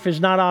your life is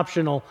not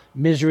optional.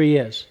 Misery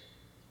is.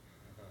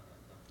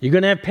 You're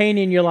going to have pain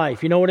in your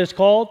life. You know what it's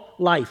called?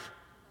 Life.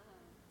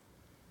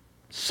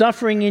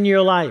 Suffering in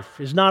your life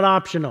is not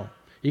optional.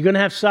 You're going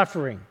to have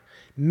suffering.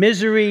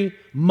 Misery,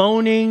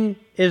 moaning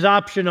is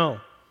optional.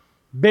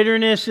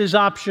 Bitterness is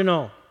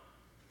optional.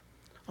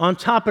 On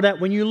top of that,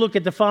 when you look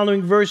at the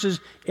following verses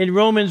in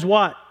Romans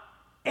what?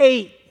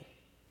 8.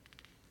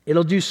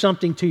 It'll do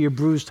something to your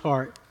bruised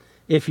heart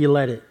if you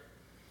let it.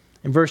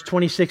 In verse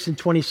 26 and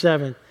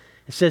 27,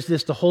 it says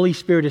this, the Holy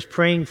Spirit is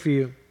praying for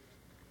you.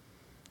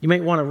 You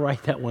might want to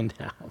write that one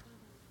down.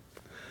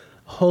 The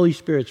Holy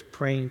Spirit's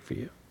praying for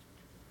you.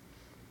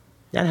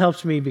 That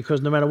helps me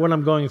because no matter what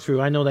I'm going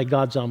through, I know that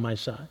God's on my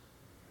side.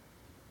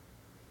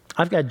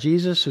 I've got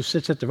Jesus who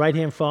sits at the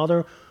right-hand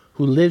Father,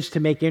 who lives to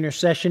make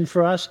intercession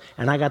for us,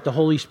 and I got the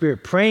Holy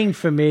Spirit praying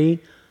for me,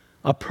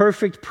 a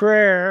perfect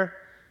prayer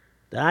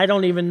that I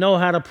don't even know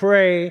how to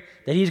pray,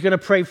 that he's going to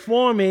pray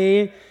for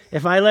me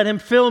if I let him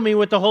fill me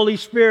with the Holy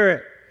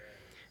Spirit.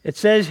 It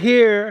says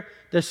here,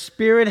 the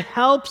Spirit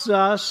helps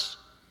us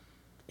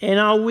in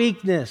our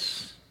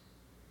weakness.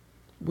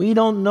 We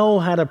don't know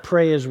how to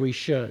pray as we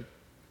should,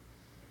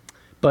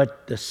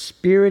 but the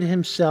Spirit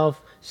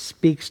himself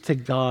speaks to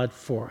God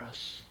for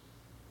us.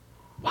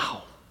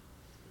 Wow.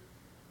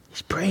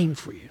 He's praying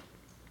for you.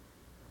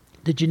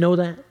 Did you know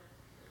that?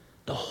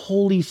 The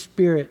Holy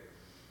Spirit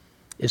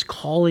is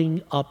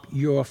calling up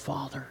your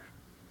Father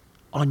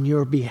on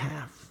your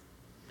behalf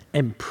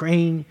and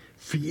praying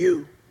for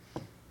you.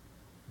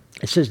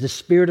 It says the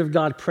Spirit of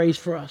God prays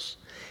for us,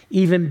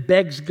 even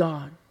begs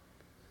God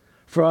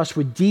for us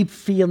with deep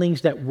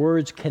feelings that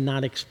words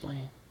cannot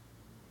explain.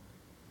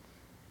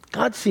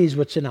 God sees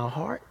what's in our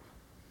heart,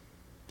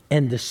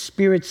 and the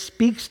Spirit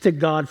speaks to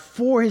God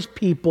for his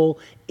people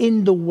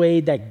in the way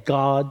that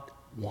God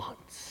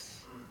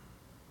wants.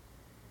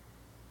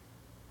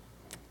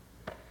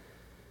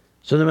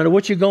 So no matter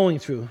what you're going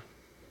through,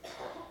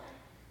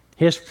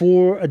 here's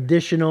 4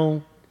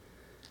 additional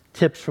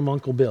tips from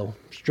Uncle Bill,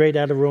 straight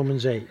out of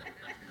Romans 8.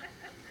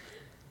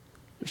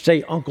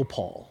 Say Uncle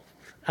Paul,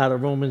 out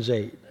of Romans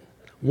 8.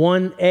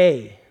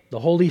 1A, the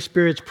Holy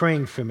Spirit's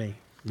praying for me.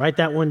 Write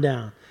that one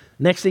down.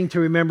 Next thing to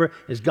remember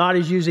is God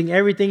is using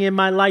everything in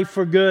my life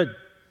for good.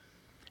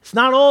 It's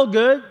not all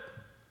good.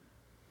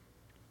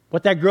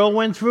 What that girl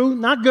went through,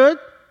 not good.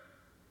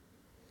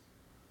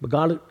 But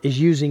God is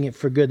using it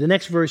for good. The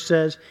next verse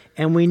says,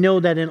 and we know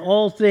that in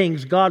all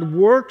things God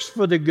works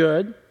for the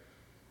good.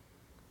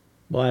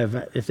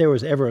 Well, if there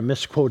was ever a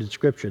misquoted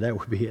scripture, that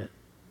would be it.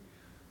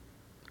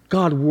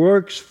 God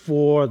works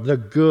for the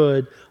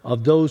good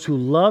of those who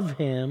love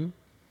him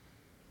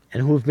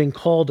and who have been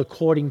called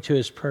according to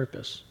his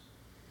purpose.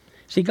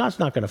 See, God's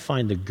not going to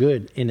find the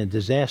good in a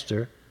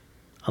disaster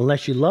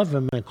unless you love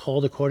him and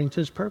called according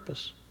to his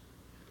purpose.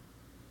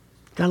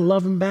 Got to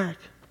love him back.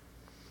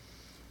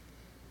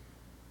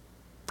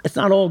 It's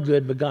not all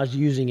good, but God's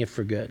using it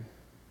for good.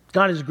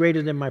 God is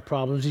greater than my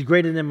problems. He's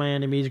greater than my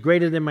enemies,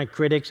 greater than my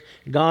critics.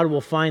 God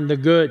will find the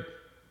good,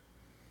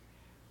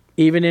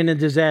 even in a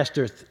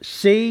disaster.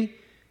 See,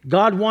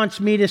 God wants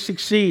me to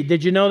succeed.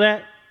 Did you know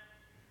that?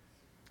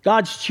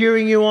 God's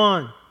cheering you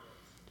on.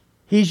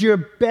 He's your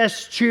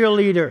best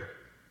cheerleader.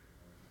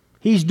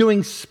 He's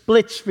doing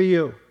splits for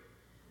you.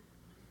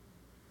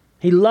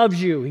 He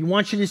loves you. He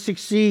wants you to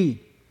succeed.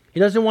 He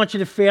doesn't want you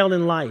to fail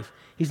in life.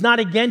 He's not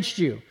against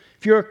you.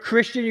 If you're a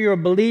Christian, you're a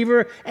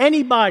believer,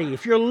 anybody,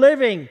 if you're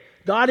living,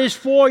 God is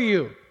for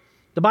you.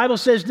 The Bible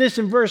says this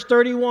in verse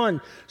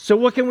 31. So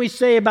what can we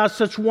say about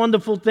such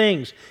wonderful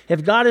things?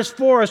 If God is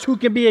for us, who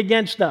can be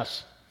against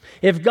us?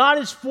 If God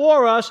is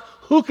for us,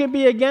 who can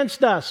be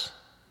against us?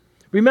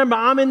 Remember,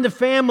 I'm in the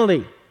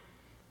family.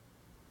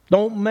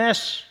 Don't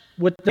mess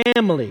with the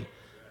family.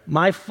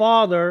 My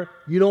Father,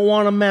 you don't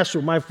want to mess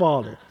with my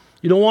Father.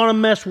 You don't want to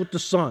mess with the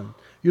Son.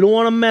 You don't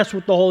want to mess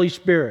with the Holy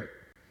Spirit.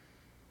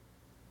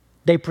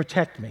 They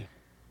protect me.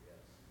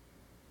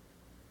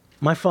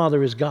 My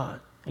Father is God,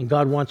 and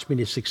God wants me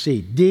to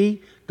succeed.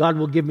 D, God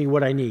will give me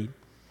what I need.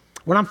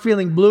 When I'm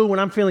feeling blue, when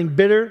I'm feeling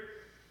bitter,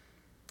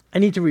 I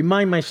need to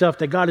remind myself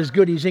that God is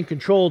good. He's in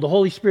control. The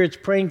Holy Spirit's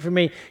praying for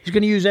me. He's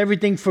going to use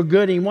everything for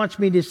good. And he wants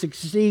me to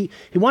succeed.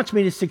 He wants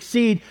me to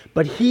succeed,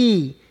 but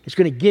he is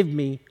going to give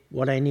me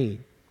what I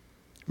need.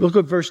 Look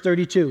at verse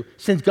 32.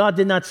 Since God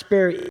did not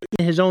spare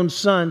his own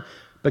Son,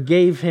 but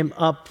gave him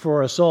up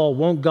for us all,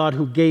 won't God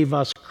who gave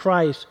us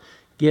Christ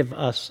give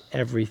us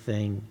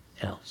everything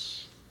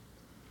else?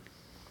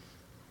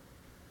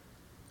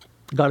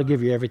 God will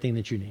give you everything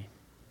that you need.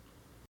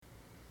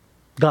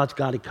 God's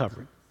got it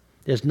covered.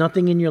 There's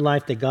nothing in your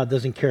life that God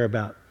doesn't care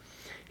about.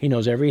 He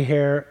knows every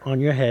hair on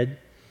your head,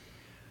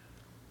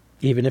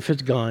 even if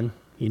it's gone.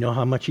 You know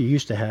how much you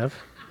used to have.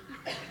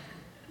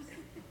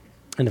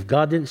 And if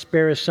God didn't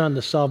spare his Son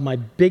to solve my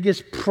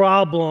biggest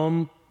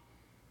problem,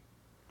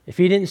 if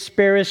he didn't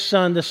spare his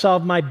Son to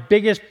solve my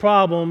biggest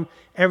problem,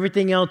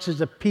 everything else is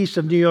a piece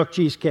of New York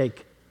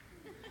cheesecake.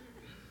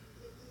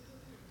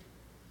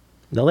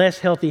 The last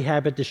healthy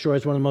habit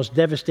destroys one of the most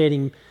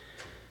devastating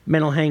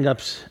mental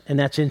hang-ups, and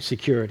that's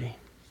insecurity.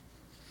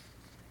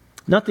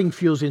 Nothing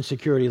fuels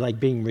insecurity like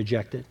being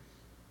rejected.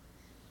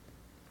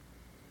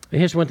 And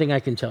here's one thing I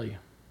can tell you.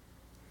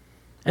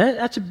 And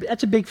that's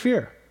a big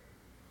fear,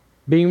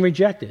 being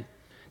rejected.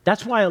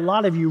 That's why a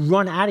lot of you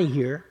run out of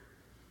here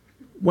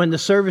when the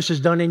service is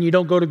done and you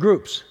don't go to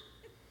groups.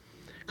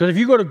 Because if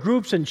you go to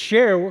groups and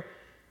share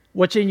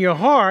what's in your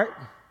heart,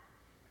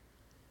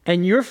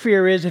 and your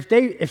fear is if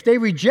they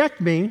reject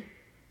me,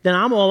 then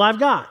I'm all I've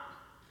got.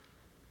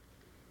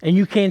 And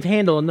you can't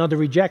handle another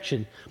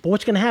rejection. But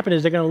what's going to happen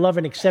is they're going to love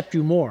and accept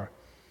you more.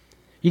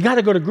 You got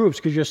to go to groups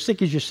because you're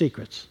sick as your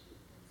secrets.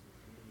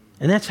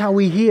 And that's how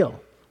we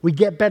heal. We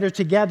get better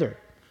together.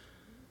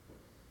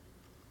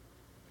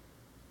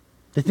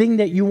 The thing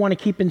that you want to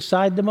keep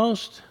inside the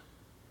most,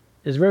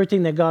 is of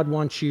everything that God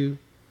wants you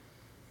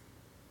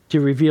to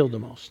reveal the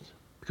most.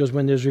 Because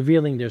when there's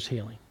revealing, there's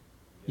healing.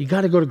 You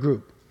got to go to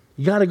group.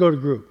 You got to go to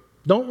group.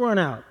 Don't run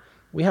out.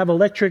 We have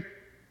electric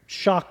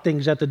shock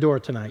things at the door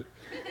tonight.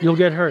 You'll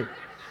get hurt.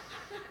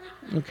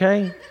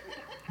 Okay?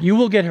 You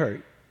will get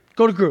hurt.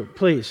 Go to group,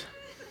 please.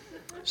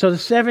 So the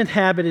seventh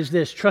habit is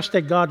this: trust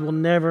that God will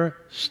never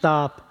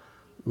stop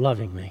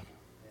loving me.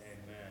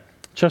 Amen.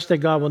 Trust that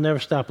God will never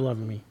stop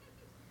loving me.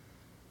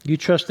 You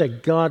trust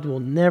that God will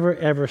never,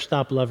 ever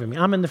stop loving me.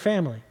 I'm in the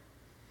family.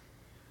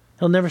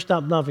 He'll never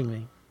stop loving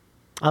me.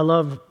 I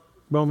love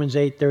Romans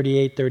 8,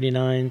 38,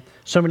 39.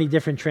 So many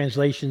different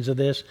translations of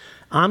this.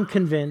 I'm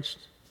convinced.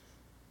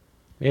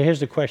 Here's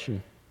the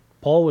question.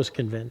 Paul was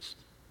convinced.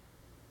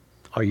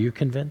 Are you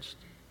convinced?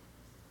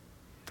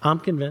 I'm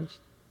convinced.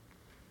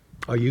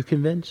 Are you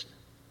convinced?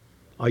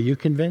 Are you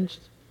convinced?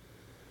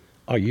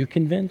 Are you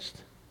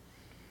convinced?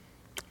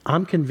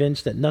 I'm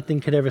convinced that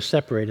nothing could ever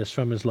separate us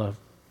from His love.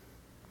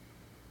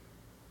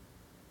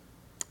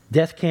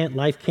 Death can't,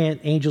 life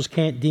can't, angels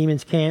can't,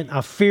 demons can't.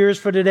 Our fears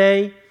for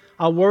today,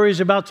 our worries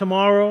about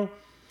tomorrow,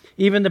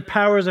 even the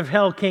powers of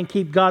hell can't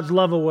keep God's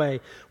love away.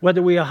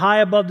 Whether we are high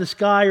above the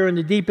sky or in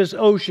the deepest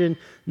ocean,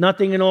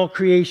 nothing in all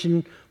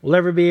creation will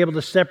ever be able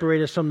to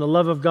separate us from the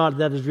love of God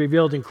that is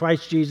revealed in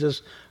Christ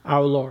Jesus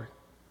our Lord.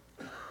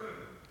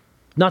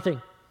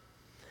 Nothing.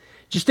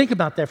 Just think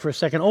about that for a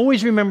second.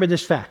 Always remember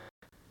this fact.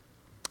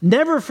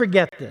 Never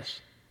forget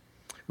this.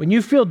 When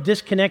you feel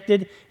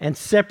disconnected and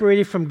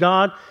separated from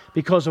God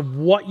because of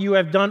what you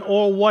have done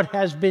or what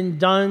has been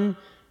done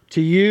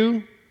to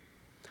you,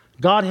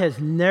 God has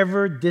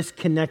never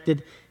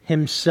disconnected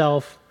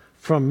Himself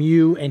from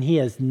you, and He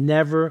has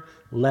never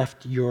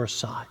left your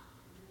side.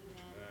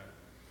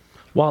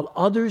 While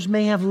others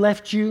may have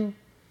left you,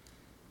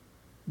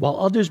 while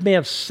others may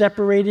have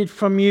separated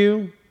from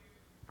you,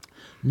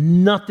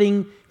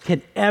 nothing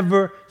can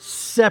ever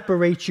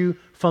separate you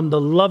from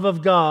the love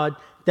of God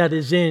that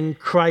is in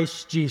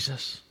Christ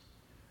Jesus.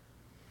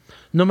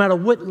 No matter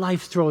what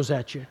life throws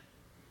at you,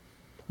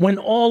 when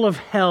all of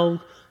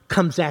hell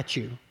comes at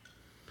you,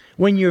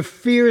 when your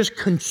fears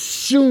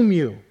consume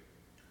you,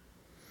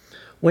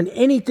 when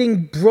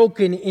anything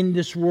broken in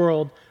this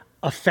world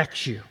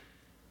affects you,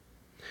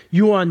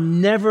 you are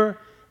never,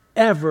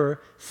 ever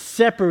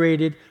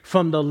separated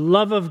from the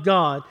love of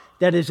God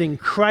that is in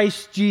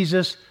Christ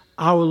Jesus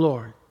our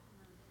Lord.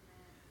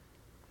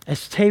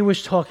 As Tay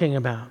was talking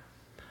about,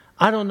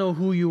 I don't know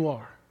who you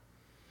are.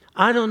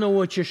 I don't know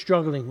what you're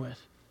struggling with.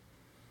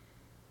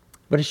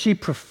 But as she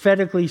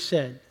prophetically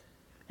said,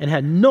 and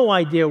had no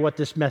idea what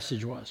this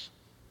message was,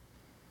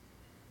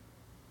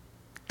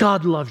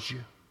 God loves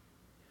you.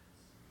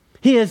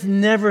 He has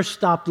never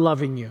stopped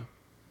loving you.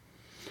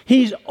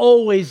 He's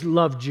always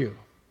loved you.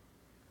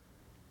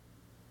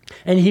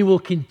 And He will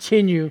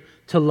continue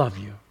to love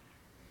you.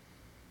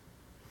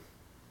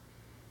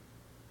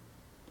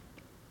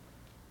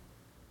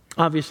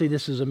 Obviously,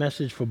 this is a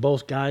message for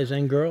both guys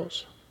and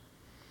girls.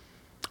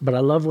 But I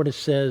love what it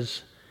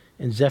says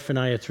in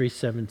Zephaniah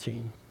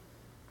 3:17.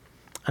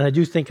 And I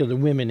do think of the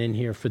women in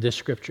here for this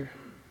scripture.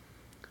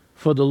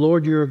 For the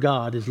Lord your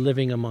God is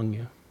living among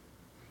you.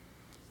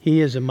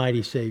 He is a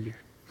mighty Savior.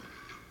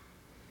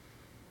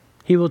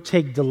 He will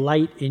take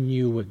delight in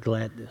you with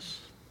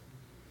gladness.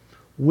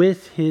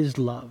 With His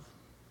love,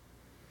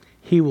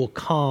 He will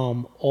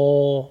calm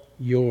all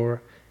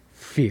your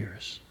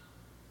fears.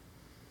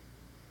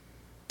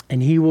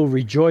 And He will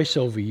rejoice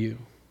over you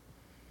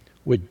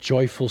with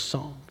joyful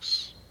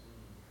songs.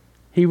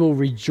 He will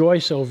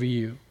rejoice over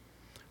you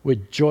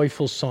with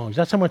joyful songs.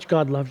 That's how much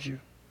God loves you.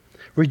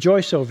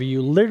 Rejoice over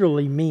you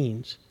literally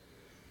means,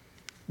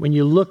 when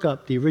you look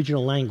up the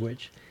original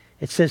language,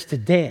 it says to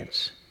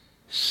dance,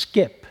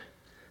 skip,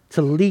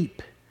 to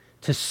leap,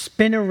 to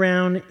spin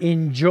around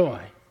in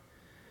joy.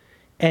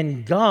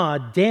 And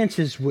God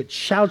dances with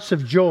shouts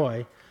of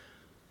joy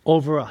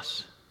over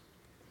us.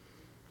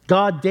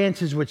 God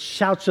dances with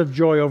shouts of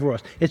joy over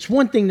us. It's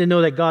one thing to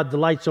know that God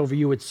delights over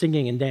you with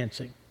singing and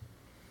dancing.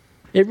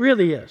 It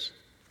really is.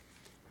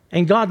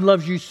 And God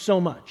loves you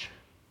so much.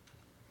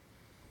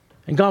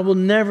 And God will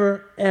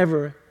never,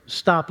 ever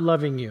stop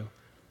loving you.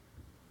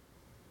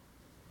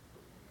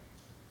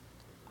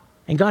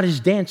 And God is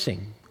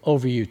dancing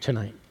over you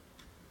tonight.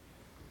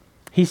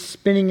 He's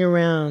spinning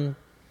around,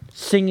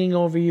 singing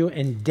over you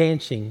and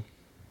dancing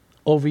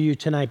over you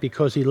tonight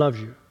because He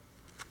loves you.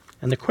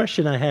 And the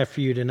question I have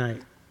for you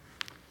tonight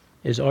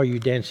is, are you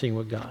dancing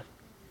with God?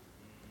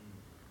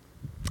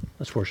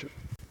 Let's worship.